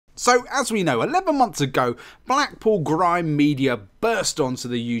So, as we know, 11 months ago, Blackpool Grime Media burst onto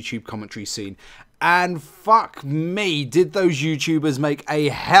the YouTube commentary scene. And fuck me, did those YouTubers make a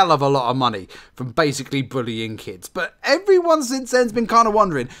hell of a lot of money from basically bullying kids. But everyone since then has been kind of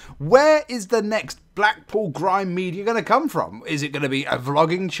wondering, where is the next Blackpool Grime Media going to come from? Is it going to be a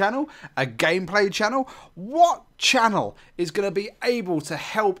vlogging channel? A gameplay channel? What channel is going to be able to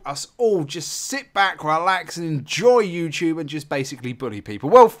help us all just sit back, relax and enjoy YouTube and just basically bully people?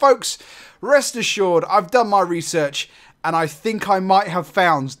 Well, folks, rest assured, I've done my research and I think I might have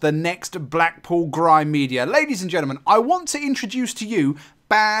found the next Blackpool Grime Media. Ladies and gentlemen, I want to introduce to you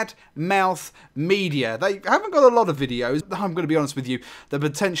Bad Mouth Media. They haven't got a lot of videos. I'm going to be honest with you, the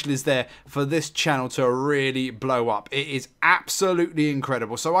potential is there for this channel to really blow up. It is absolutely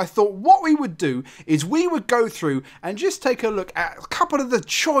incredible. So I thought what we would do is we would go through and just take a look at a couple of the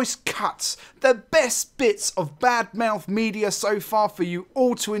choice cuts, the best bits of Bad Mouth Media so far for you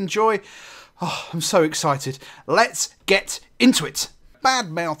all to enjoy. Oh, I'm so excited. Let's get into it. Bad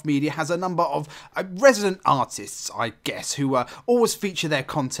Mouth Media has a number of resident artists, I guess, who always feature their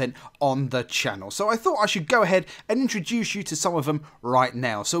content on the channel. So I thought I should go ahead and introduce you to some of them right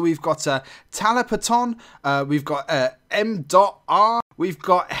now. So we've got Talapaton, we've got M.R, we've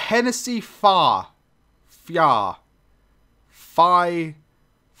got Hennessy Fire.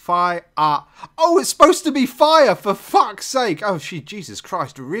 Oh, it's supposed to be fire, for fuck's sake. Oh, Jesus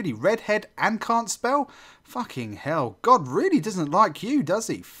Christ, really? Redhead and can't spell? Fucking hell. God really doesn't like you, does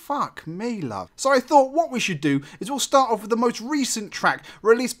he? Fuck me, love. So I thought what we should do is we'll start off with the most recent track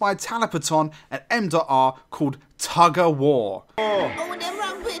released by Talapaton and M.R called Tug of War. I want them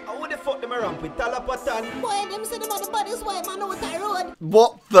ramp with. I want to fuck them around with Talapaton. Boy, them say them on the body's white man out the road.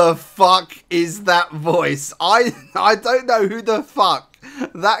 What the fuck is that voice? I don't know who the fuck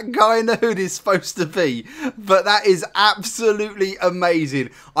that guy in the hood is supposed to be, but that is absolutely amazing.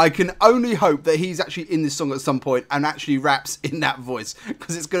 I can only hope that he's actually in this song at some point and actually raps in that voice,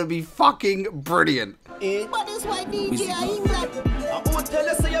 because it's going to be fucking brilliant. I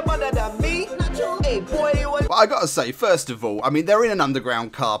gotta say, first of all, I mean, they're in an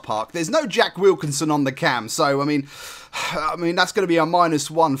underground car park. There's no Jack Wilkinson on the cam, so I mean that's going to be a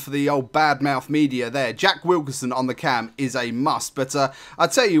 -1 for the old Bad Mouth Media there. Jack Wilkinson on the cam is a must, but I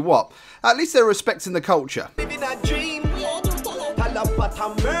tell you what, at least they're respecting the culture. Living a dream.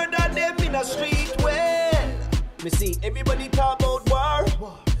 Talapaton murder them in a street. Well, me see everybody talk about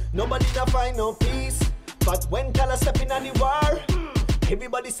war. Nobody not find no peace. But when Tala step in on the war,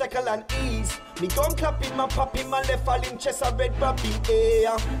 everybody cycle and ease. Me gun clapping, my pop in my left, all in chest, a red rabbit,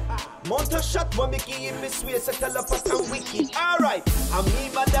 yeah. Mount a shot, when me give me swear, so Talapaton wicked. Alright, I'm me,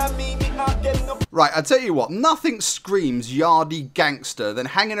 madam, me have them no. Right, I tell you what, nothing screams yardy gangster than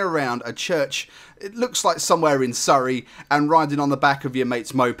hanging around a church, it looks like somewhere in Surrey, and riding on the back of your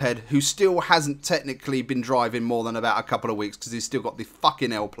mate's moped, who still hasn't technically been driving more than about a couple of weeks, because he's still got the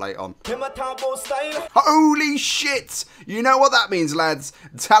fucking L plate on. Holy shit! You know what that means, lads?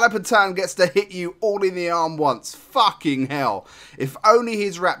 Talapaton gets to hit you all in the arm once. Fucking hell. If only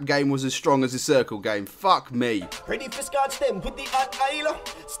his rap game was as strong as his circle game. Fuck me. Ready for scotch them with the hot aisle.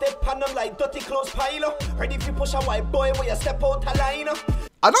 Step on them like dirty clothes pile. Ready for push a white boy where you step out a line.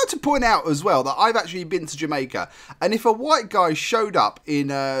 I'd like to point out as well that I've actually been to Jamaica, and if a white guy showed up in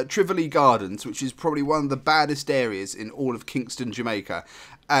Trivoli Gardens, which is probably one of the baddest areas in all of Kingston, Jamaica,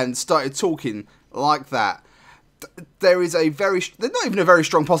 and started talking like that, there's not even a very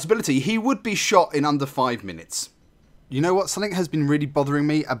strong possibility he would be shot in under 5 minutes. You know what? Something has been really bothering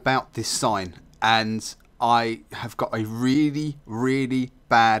me about this sign, and I have got a really, really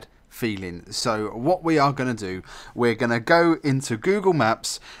bad feeling. So what we are going to do, we're going to go into Google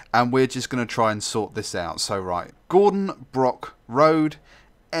Maps and we're just going to try and sort this out. So right, Gordon Brock Road,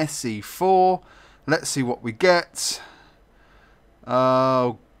 SE4. Let's see what we get.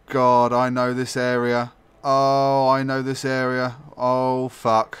 Oh God, I know this area. Oh, I know this area. Oh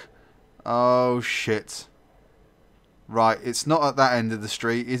fuck. Oh shit. Right, it's not at that end of the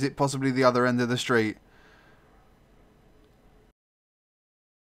street. Is it possibly the other end of the street?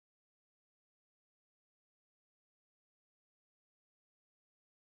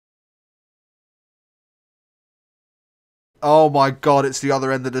 Oh my God, it's the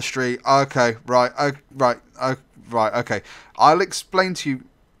other end of the street. Okay, right, okay. I'll explain to you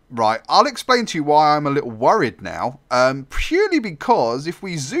why I'm a little worried now. Purely because if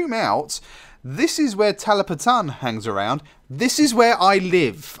we zoom out, this is where Talapaton hangs around. This is where I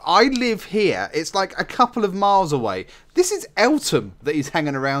live. I live here. It's like a couple of miles away. This is Eltham that he's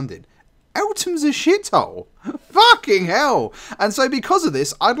hanging around in. Eltham's a shithole. Fucking hell! And so because of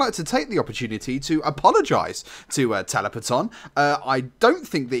this, I'd like to take the opportunity to apologise to Telepaton. I don't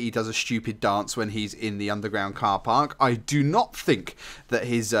think that he does a stupid dance when he's in the underground car park. I do not think that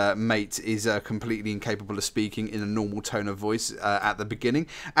his mate is completely incapable of speaking in a normal tone of voice at the beginning.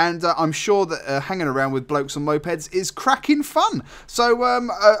 And I'm sure that hanging around with blokes on mopeds is cracking fun. So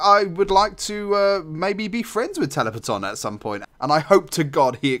I would like to maybe be friends with Telepaton at some point. And I hope to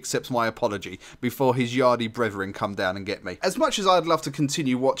God he accepts my apology before his yardy brethren come down and get me. As much as I'd love to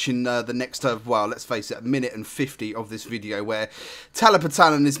continue watching the next, well, let's face it, a minute and 50 of this video where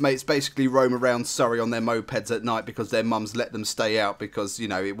Telepaton and his mates basically roam around Surrey on their mopeds at night because their mums let them stay out because, you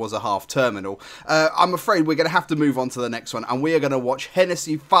know, it was a half terminal. I'm afraid we're going to have to move on to the next one, and we are going to watch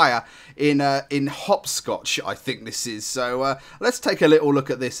Hennessy Fire in hopscotch, I think this is. So let's take a little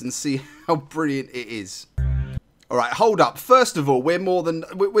look at this and see how brilliant it is. All right, hold up. First of all, we're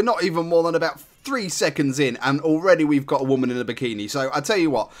not even more than about 3 seconds in, and already we've got a woman in a bikini. So I tell you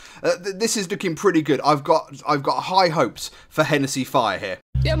what, this is looking pretty good. I've got high hopes for Hennessy Fire here.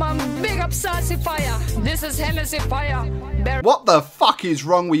 Yeah, man, big up Sassy Fire. This is Hennessy Fire. What the fuck is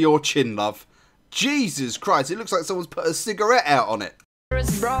wrong with your chin, love? Jesus Christ, it looks like someone's put a cigarette out on it.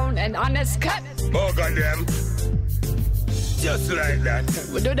 It's brown and honest cut. Oh goddamn. Just like that.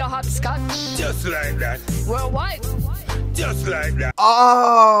 We do the hopscotch. Just like that. We're white. Just like that.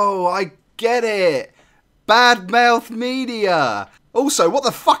 Oh, I get it. Badmouth Media. Also, what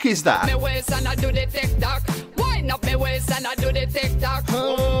the fuck is that? Me waist and I do the tick-tock. Wind up me waist and I do the tick-tock.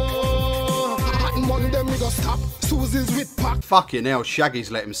 Fucking hell,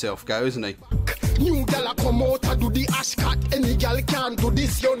 Shaggy's let himself go, isn't he? New gal come out to do the ash cut. Any gal can do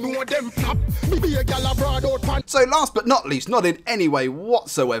this, you know them flap. Be a gal abroad out pan. So last but not least, not in any way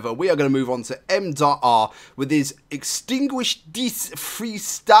whatsoever, we are going to move on to M.R with his Extinguish This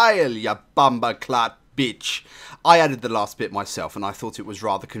Freestyle, ya bumba clat bitch. I added the last bit myself, and I thought it was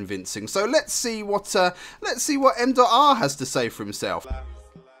rather convincing. So let's see what M.R has to say for himself.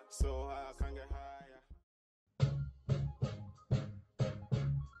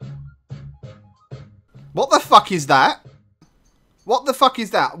 What the fuck is that? What the fuck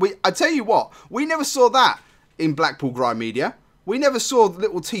is that? I tell you what, we never saw that in Blackpool Grime Media. We never saw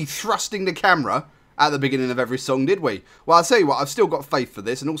Little T thrusting the camera at the beginning of every song, did we? Well, I'll tell you what, I've still got faith for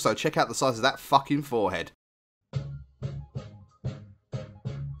this, and also check out the size of that fucking forehead.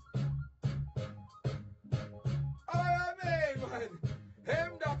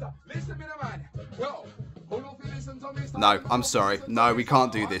 No, I'm sorry. No, we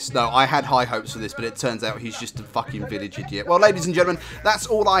can't do this. No, I had high hopes for this, but it turns out he's just a fucking village idiot. Well, ladies and gentlemen, that's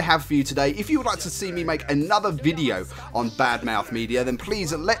all I have for you today. If you would like to see me make another video on Badmouth Media, then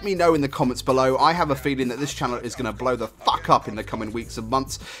please let me know in the comments below. I have a feeling that this channel is going to blow the fuck up in the coming weeks and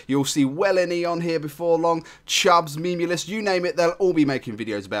months. You'll see Welleny on here before long, Chubbs, Memulus, you name it, they'll all be making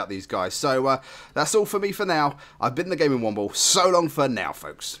videos about these guys. So that's all for me for now. I've been the Gaming Womble. So long for now,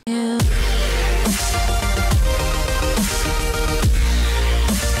 folks. Yeah.